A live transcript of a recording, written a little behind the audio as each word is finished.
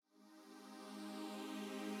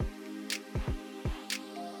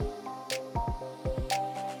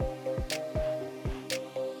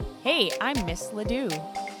Hey, I'm Miss Ledoux.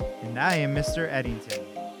 And I am Mr. Eddington.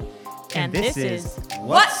 And this is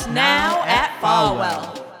What's Now at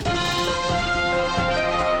Falwell.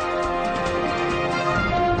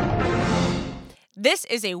 This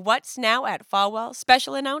is a What's Now at Falwell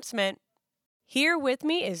special announcement. Here with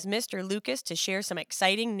me is Mr. Lucas to share some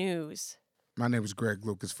exciting news. My name is Greg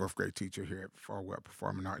Lucas, 4th grade teacher here at Falwell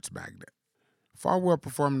Performing Arts Magnet. Falwell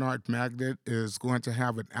Performing Arts Magnet is going to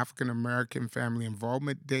have an African American Family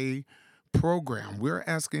Involvement Day program. We're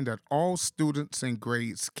asking that all students in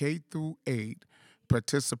grades K through 8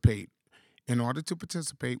 participate. In order to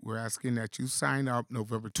participate, we're asking that you sign up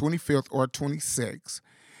November 25th or 26th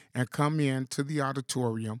and come in to the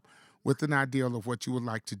auditorium with an ideal of what you would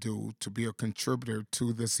like to do to be a contributor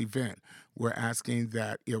to this event. We're asking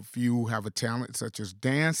that if you have a talent such as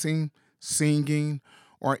dancing, singing,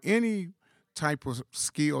 or any type of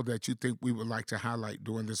skill that you think we would like to highlight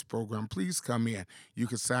during this program, please come in. You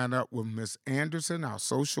can sign up with Ms. Anderson, our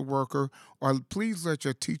social worker, or please let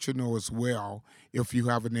your teacher know as well if you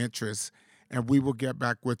have an interest, and we will get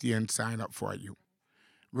back with you and sign up for you.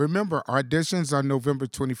 Remember, auditions are November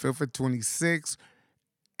 25th and 26th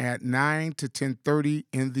at 9 to 10:30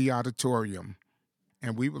 in the auditorium.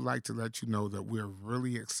 And we would like to let you know that we're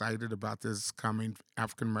really excited about this coming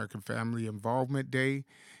African American Family Involvement Day.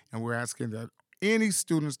 And we're asking that any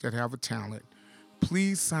students that have a talent,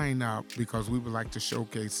 please sign up because we would like to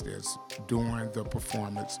showcase this during the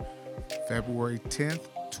performance February 10th,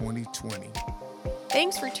 2020.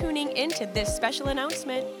 Thanks for tuning into this special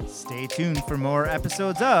announcement. Stay tuned for more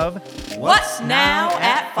episodes of What's Now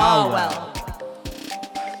at Falwell.